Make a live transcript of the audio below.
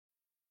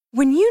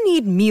When you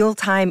need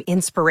mealtime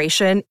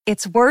inspiration,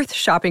 it's worth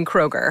shopping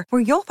Kroger,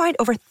 where you'll find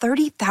over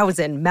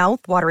 30,000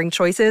 mouth-watering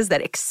choices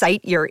that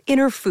excite your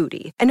inner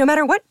foodie. And no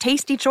matter what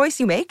tasty choice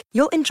you make,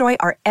 you'll enjoy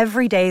our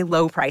everyday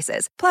low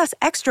prices, plus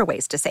extra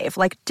ways to save,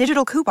 like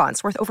digital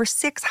coupons worth over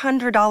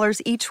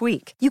 $600 each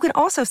week. You can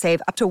also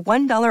save up to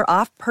 $1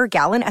 off per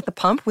gallon at the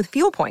pump with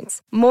fuel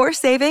points. More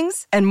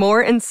savings and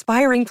more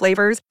inspiring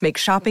flavors make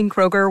shopping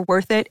Kroger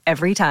worth it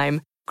every time.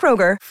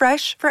 Kroger,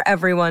 fresh for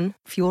everyone.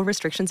 Fuel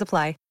restrictions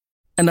apply.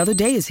 Another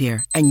day is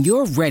here, and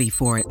you're ready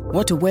for it.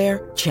 What to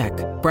wear? Check.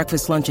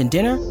 Breakfast, lunch, and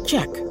dinner?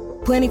 Check.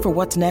 Planning for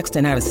what's next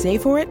and how to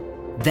save for it?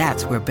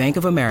 That's where Bank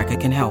of America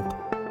can help.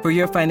 For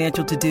your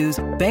financial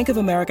to-dos, Bank of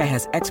America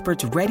has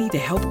experts ready to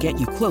help get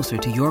you closer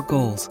to your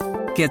goals.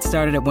 Get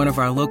started at one of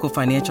our local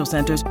financial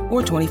centers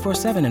or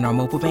 24/7 in our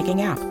mobile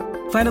banking app.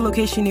 Find a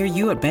location near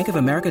you at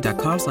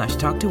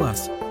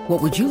bankofamerica.com/talktous. What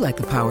would you like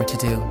the power to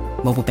do?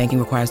 Mobile banking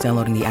requires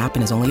downloading the app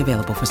and is only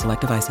available for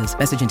select devices.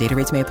 Message and data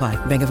rates may apply.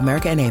 Bank of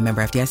America N.A.,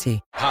 member FDIC.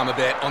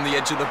 Palmerbet on the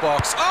edge of the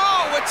box.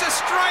 Oh, it's a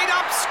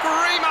straight-up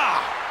screamer!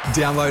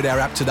 Download our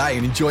app today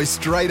and enjoy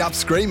straight-up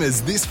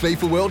screamers this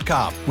FIFA World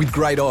Cup with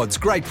great odds,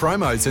 great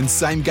promos and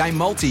same-game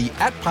multi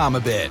at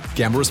Palmerbet.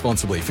 Gamble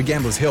responsibly. For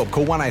Gamblers' Help,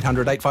 call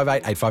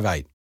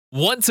 1-800-858-858.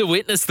 Want to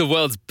witness the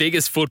world's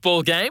biggest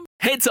football game?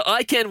 Head to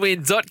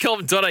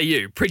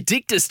iCanWin.com.au,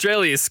 predict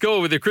Australia's score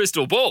with a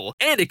crystal ball,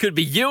 and it could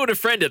be you and a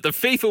friend at the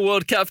FIFA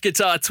World Cup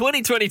Qatar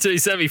 2022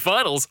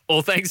 semi-finals,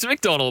 all thanks to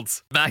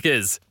McDonald's.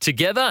 Maccas,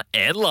 together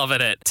and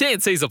loving it.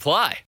 TNCs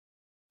apply.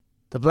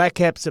 The Black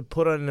Caps have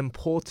put an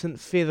important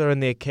feather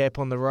in their cap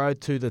on the road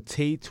to the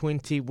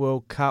T20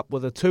 World Cup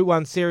with a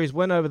 2-1 series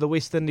win over the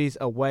West Indies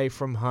away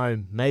from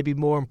home. Maybe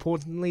more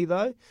importantly,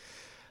 though,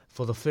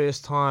 for the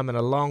first time in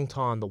a long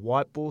time, the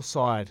white ball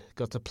side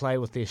got to play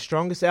with their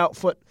strongest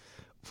outfit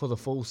for the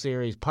full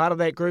series. Part of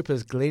that group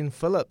is Glenn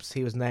Phillips.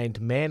 He was named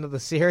man of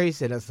the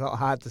series, and it's not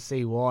hard to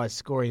see why,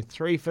 scoring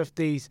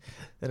 350s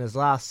in his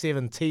last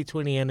 7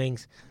 T20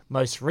 innings,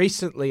 most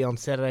recently on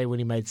Saturday when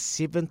he made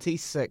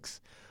 76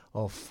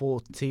 of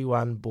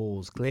 41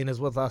 balls. Glenn is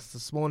with us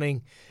this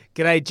morning.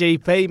 G'day,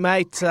 GP,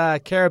 mate.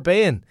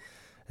 Caribbean,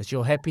 it's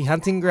your happy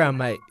hunting ground,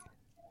 mate.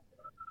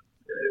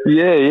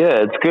 Yeah,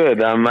 it's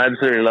good. I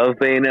absolutely love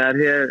being out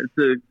here.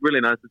 It's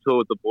really nice to tour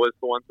with the boys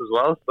for once as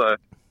well. So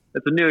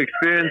it's a new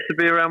experience to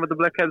be around with the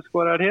Black Caps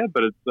squad out here,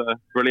 but it's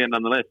brilliant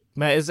nonetheless.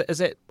 Mate, is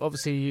it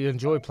obviously you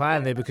enjoy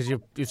playing there because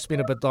you've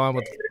spent a bit of time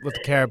with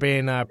the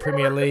Caribbean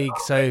Premier League.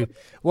 So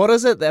what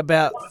is it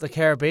about the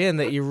Caribbean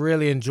that you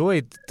really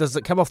enjoy? Does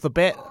it come off the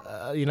bat,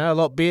 a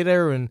lot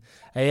better, and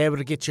are you able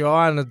to get your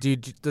eye on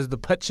it? Does the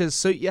pitches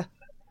suit you?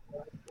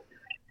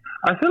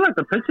 I feel like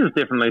the pitches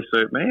definitely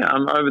suit me.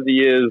 Over the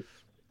years,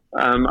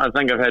 I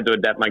think I've had to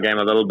adapt my game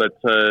a little bit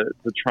to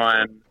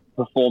try and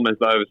perform as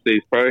the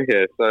overseas pro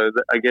here. So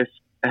I guess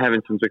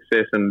having some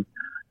success and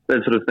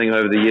that sort of thing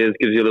over the years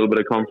gives you a little bit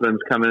of confidence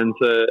coming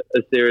into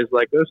a series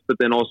like this. But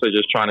then also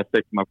just trying to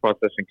stick to my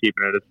process and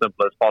keeping it as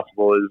simple as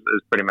possible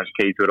is pretty much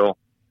key to it all.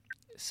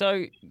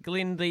 So,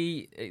 Glenn,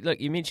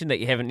 you mentioned that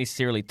you haven't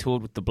necessarily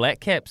toured with the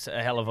Black Caps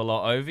a hell of a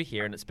lot over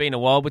here, and it's been a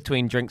while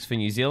between drinks for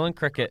New Zealand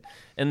cricket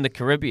in the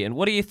Caribbean.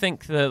 What do you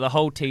think the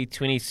whole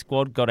T20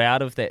 squad got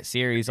out of that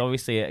series?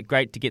 Obviously,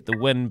 great to get the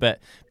win, but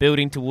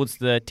building towards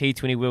the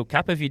T20 World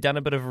Cup, have you done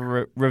a bit of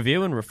a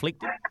review and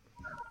reflected?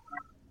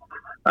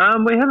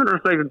 We haven't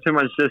reflected too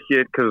much just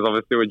yet because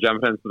obviously we're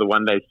jumping into the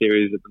one-day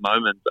series at the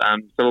moment.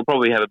 So we'll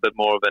probably have a bit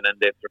more of an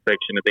in-depth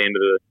reflection at the end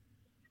of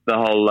the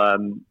whole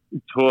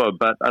tour.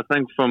 But I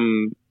think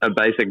from a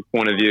basic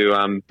point of view,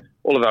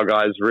 all of our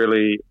guys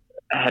really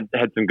had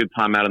some good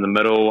time out in the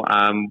middle.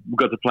 We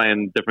got to play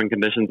in different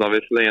conditions,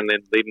 obviously, and then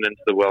leading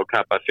into the World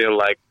Cup, I feel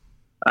like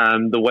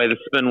the way the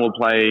spin will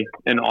play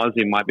in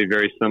Aussie might be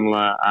very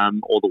similar,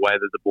 or the way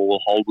that the ball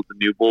will hold with the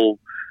new ball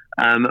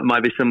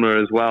might be similar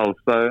as well.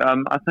 So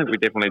I think we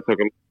definitely took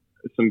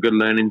some good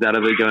learnings out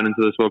of it going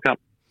into this World Cup.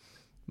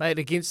 Mate,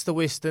 against the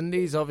West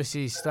Indies,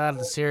 obviously you started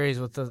the series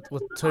with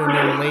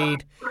 2-0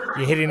 lead.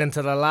 You're heading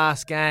into the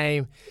last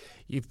game.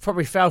 You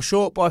probably fell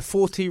short by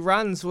 40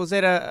 runs. Was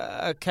that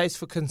a case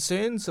for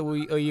concerns, or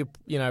are you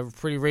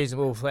pretty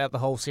reasonable throughout the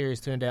whole series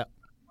turned out?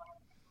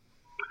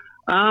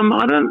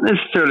 I don't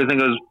necessarily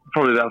think it was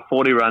probably about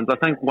 40 runs. I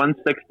think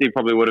 160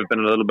 probably would have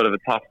been a little bit of a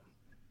tough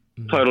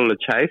total to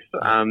chase,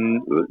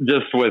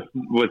 just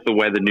with the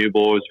way the new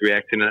ball was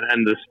reacting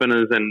and the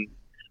spinners, and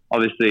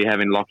obviously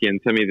having Lockie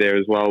and Timmy there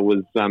as well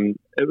was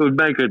it would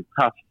make a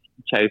tough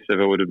chase if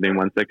it would have been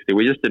 160.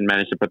 We just didn't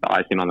manage to put the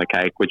icing on the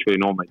cake, which we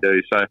normally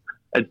do. So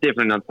it's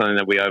definitely not something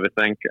that we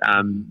overthink.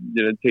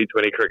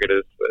 T20 cricket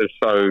is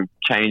so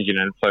changing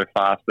and so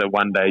fast that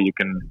one day you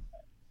can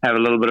have a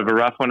little bit of a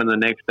rough one, and the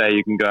next day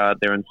you can go out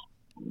there and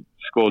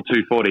score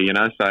 240.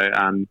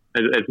 So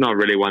it's not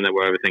really one that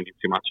we're overthinking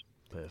too much.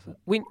 Perfect.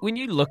 When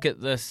you look at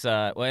this,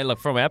 look,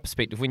 from our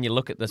perspective, when you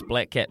look at this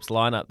Black Caps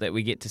lineup that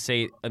we get to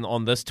see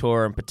on this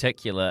tour in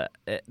particular,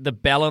 the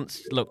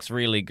balance looks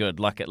really good.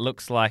 Like, it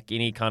looks like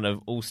any kind of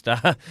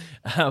all-star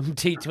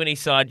T20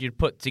 side you'd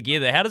put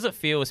together. How does it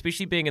feel,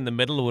 especially being in the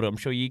middle order? I'm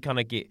sure you kind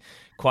of get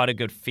quite a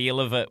good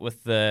feel of it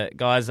with the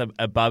guys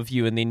above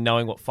you and then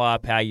knowing what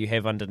firepower you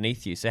have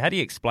underneath you. So how do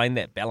you explain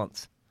that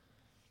balance?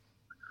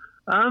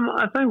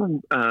 I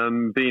think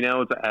being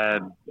able to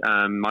add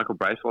Michael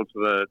Bracewell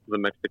to the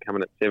mix to come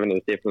in at 7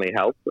 has definitely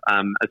helped,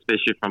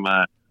 especially from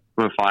a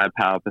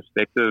firepower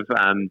perspective.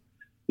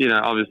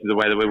 Obviously the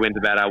way that we went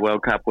about our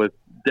World Cup with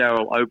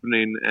Daryl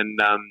opening and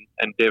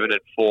Devon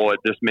at 4, it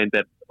just meant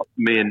that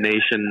me and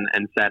Nish and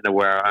Santner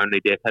were our only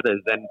death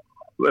hitters. And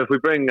if we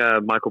bring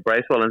Michael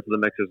Bracewell into the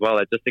mix as well,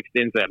 it just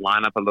extends that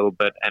lineup a little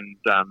bit. And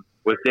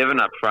with Devon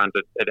up front,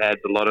 it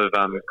adds a lot of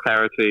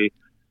clarity.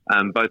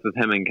 Both with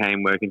him and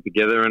Kane working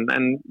together,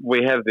 and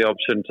we have the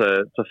option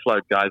to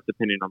float guys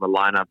depending on the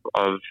lineup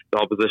of the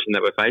opposition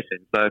that we're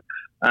facing. So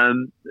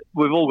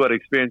we've all got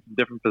experience in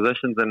different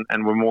positions,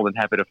 and we're more than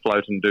happy to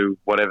float and do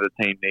whatever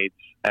the team needs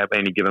at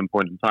any given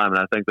point in time. And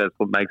I think that's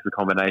what makes the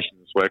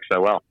combinations work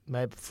so well.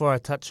 Mate, before I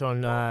touch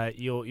on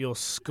your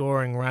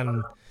scoring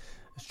run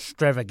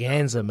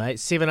extravaganza, mate,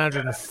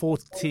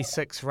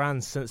 746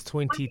 runs since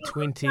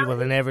 2020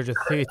 with an average of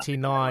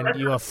 39.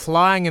 You are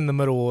flying in the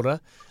middle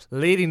order,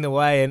 leading the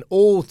way in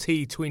all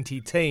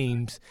T20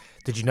 teams.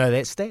 Did you know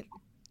that stat?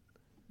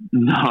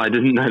 No, I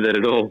didn't know that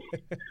at all.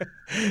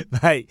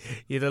 Mate,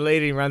 you're the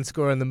leading run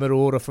scorer in the middle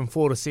order from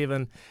 4 to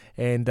 7,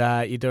 and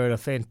you're doing a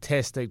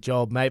fantastic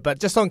job, mate.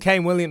 But just on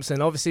Kane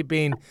Williamson, obviously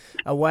been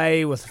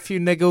away with a few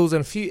niggles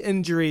and a few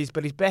injuries,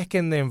 but he's back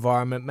in the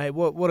environment, mate.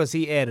 What has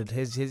he added?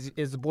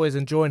 Is the boys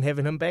enjoying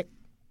having him back?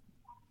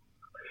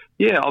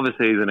 Yeah,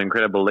 obviously he's an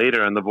incredible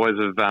leader, and the boys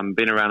have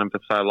been around him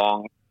for so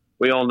long.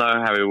 We all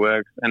know how he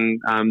works,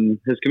 and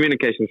his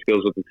communication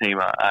skills with the team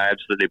are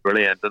absolutely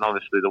brilliant. And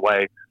obviously the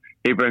way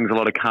he brings a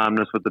lot of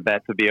calmness with the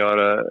bat to be able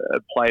to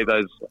play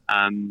those,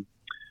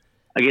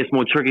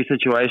 more tricky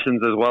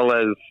situations, as well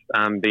as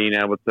being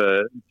able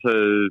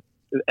to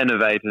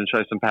innovate and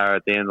show some power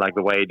at the end, like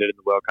the way he did in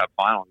the World Cup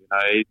final.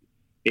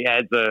 He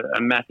adds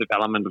a massive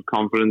element of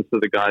confidence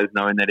to the guys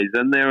knowing that he's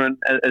in there, and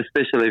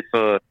especially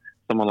for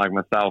someone like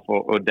myself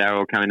or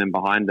Daryl coming in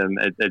behind him,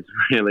 it's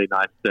really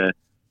nice to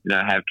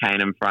have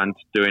Kane in front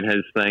doing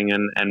his thing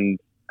and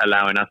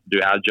allowing us to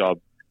do our job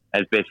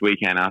as best we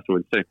can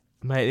afterwards too.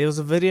 Mate, there was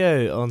a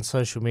video on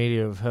social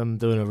media of him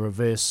doing a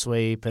reverse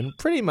sweep and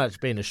pretty much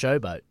being a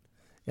showboat.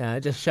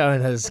 Just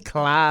showing his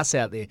class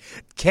out there.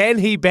 Can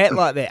he bat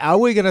like that? Are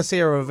we going to see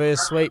a reverse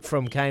sweep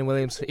from Kane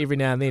Williams every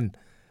now and then?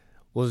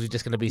 Or is he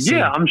just going to be seen?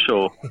 Yeah, I'm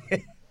sure.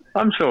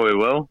 I'm sure he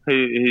will.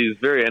 He's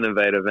very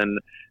innovative and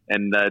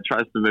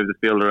tries to move the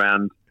field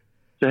around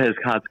to his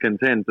heart's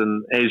content.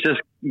 And he's just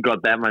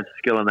got that much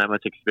skill and that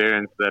much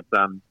experience that...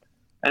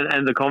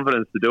 And the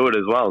confidence to do it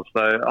as well.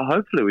 So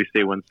hopefully we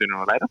see one sooner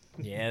or later.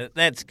 Yeah,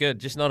 that's good.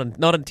 Just not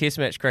in Test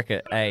match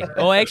cricket, eh?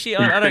 Oh, actually,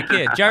 I don't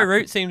care. Joe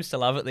Root seems to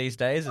love it these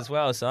days as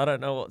well. So I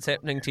don't know what's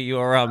happening to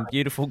your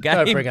beautiful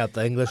game. Don't bring up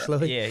the English,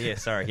 Louis. Yeah.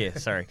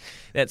 Sorry.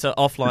 That's an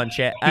offline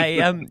chat. Hey,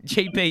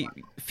 GP,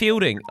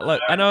 fielding.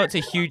 Look, I know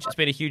it's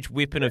been a huge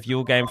weapon of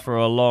your game for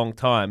a long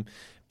time,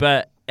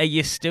 but are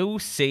you still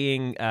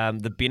seeing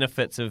the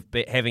benefits of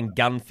having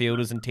gun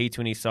fielders and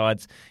T20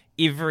 sides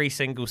every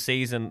single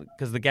season,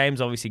 because the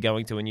game's obviously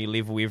going to a new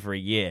level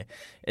every year?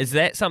 Is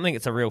that something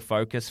that's a real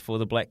focus for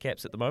the Black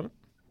Caps at the moment?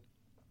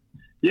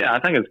 Yeah, I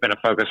think it's been a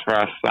focus for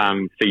us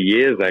for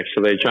years,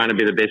 actually, trying to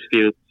be the best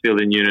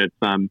fielding units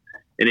in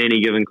any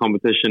given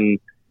competition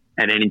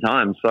at any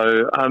time.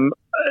 So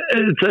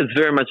it's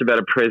very much about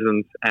a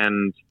presence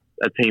and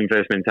a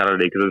team-first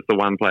mentality, because it's the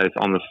one place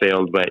on the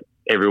field where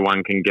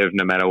everyone can give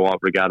no matter what,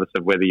 regardless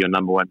of whether your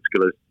number one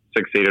skill has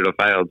succeeded or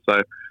failed.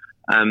 So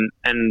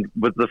and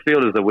with the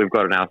fielders that we've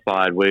got on our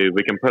side, we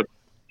can put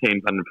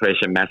teams under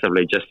pressure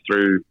massively just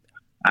through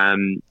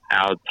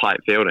our tight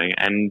fielding.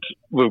 And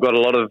we've got a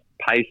lot of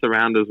pace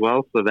around as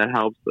well, so that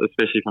helps,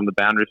 especially from the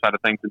boundary side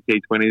of things in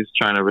T20s,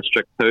 trying to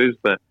restrict twos.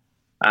 But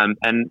and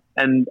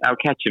our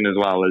catching as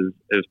well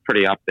is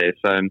pretty up there.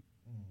 So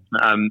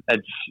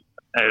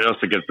it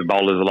also gives the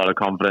bowlers a lot of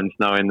confidence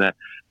knowing that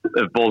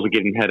if balls are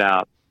getting hit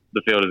out,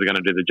 the fielders are going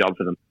to do the job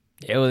for them.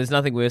 Yeah, well, there's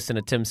nothing worse than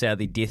a Tim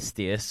Southee death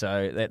stare,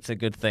 so that's a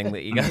good thing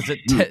that you guys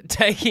are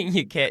taking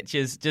your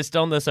catches. Just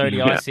on this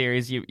ODI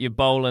series, you're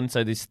bowling,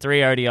 so there's 3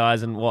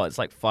 ODIs in it's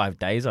like 5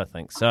 days, I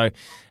think. So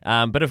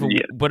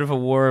bit of a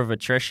war of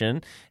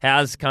attrition.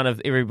 How's kind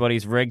of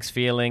everybody's rigs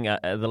feeling?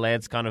 Are the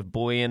lads kind of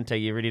buoyant? Are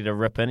you ready to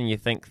rip in, and you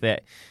think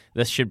that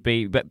this should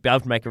be able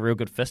to make a real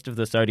good fist of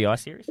this ODI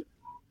series?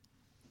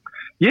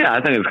 Yeah,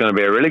 I think it's going to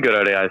be a really good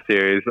ODI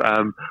series.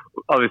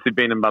 Obviously,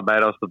 being in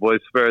Barbados, the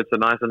boys' spirits are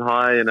nice and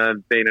high,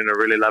 being in a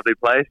really lovely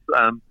place.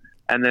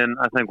 And then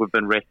I think we've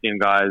been resting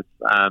guys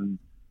on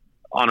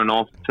and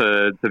off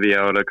to be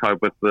able to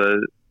cope with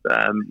the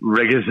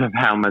rigors of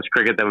how much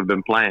cricket that we've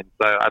been playing.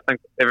 So I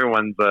think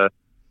everyone's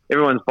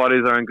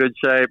bodies are in good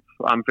shape.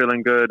 I'm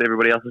feeling good.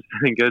 Everybody else is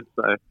feeling good.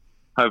 So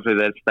hopefully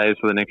that stays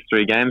for the next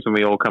 3 games and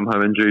we all come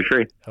home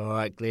injury-free. All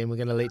right, Glenn, we're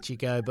going to let you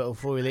go. But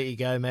before we let you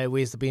go, mate,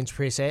 where's the bench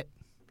press at?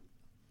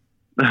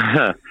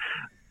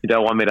 You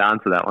don't want me to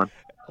answer that one.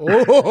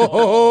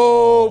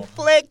 Oh,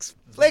 flex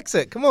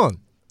it. Come on.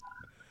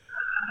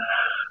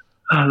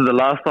 The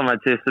last time I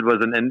tested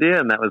was in India,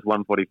 and that was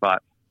 145.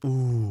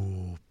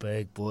 Ooh,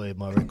 big boy.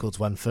 My record's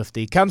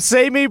 150. Come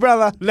see me,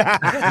 brother.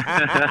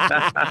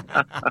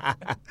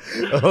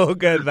 Oh,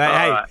 good, mate.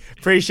 Hey, right.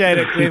 Appreciate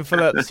it, Glenn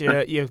Phillips.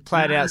 You've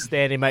played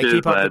outstanding, mate. Cheers,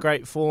 Keep up the lad.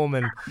 great form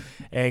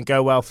and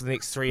go well for the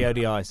next 3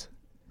 ODIs.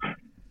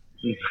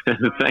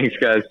 Thanks,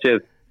 guys.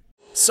 Cheers.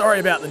 Sorry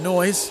about the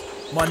noise.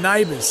 My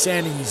neighbour's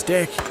sanding his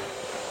deck.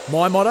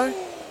 My motto?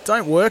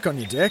 Don't work on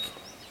your deck.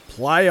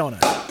 Play on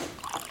it.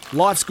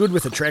 Life's good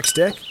with a Trex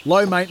deck.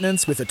 Low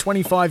maintenance with a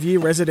 25-year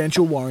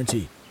residential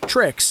warranty.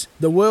 Trex,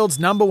 the world's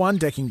 #1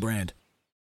 decking brand.